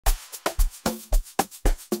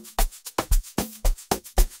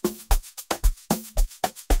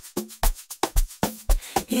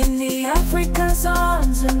In the African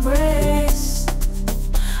sun's embrace,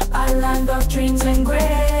 a land of dreams and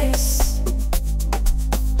grace.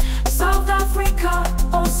 South Africa,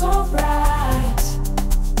 oh so bright,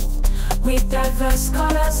 with diverse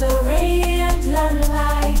colors, a radiant land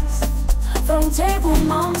lights. From Table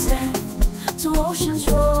Mountain to Ocean's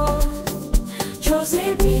Road,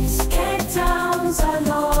 Johannesburg, Cape Town's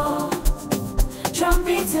allure.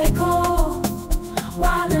 Trumpets echo,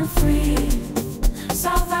 wild and free.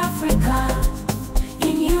 South Africa,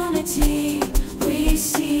 in unity we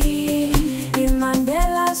see. In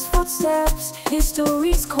Mandela's footsteps,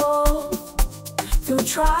 history's call. Through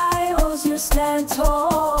trials you stand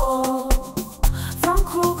tall. From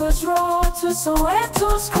Kruger's road to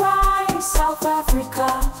Soweto's cry, South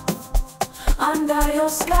Africa, under your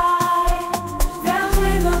sky. Their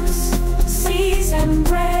rhythms, seas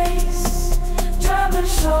embrace. Durban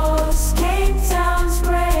shores, Cape Town's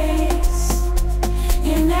grace.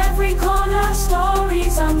 In every corner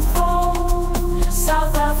stories unfold.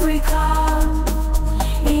 South Africa,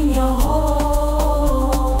 in your home.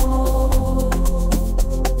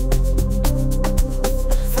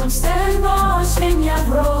 From Stellenbosch vineyard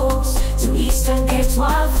roads to Eastern Cape's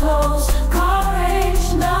wild flows, courage,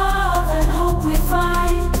 love and hope we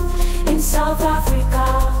find. In South Africa,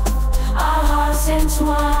 our hearts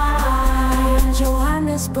entwine.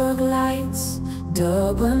 Johannesburg lights,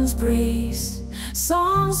 Durban's breeze,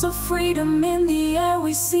 songs of freedom in the air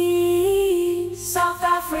we see. South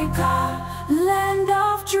Africa, land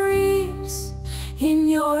of dreams, in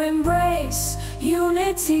your embrace,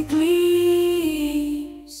 unity gleams.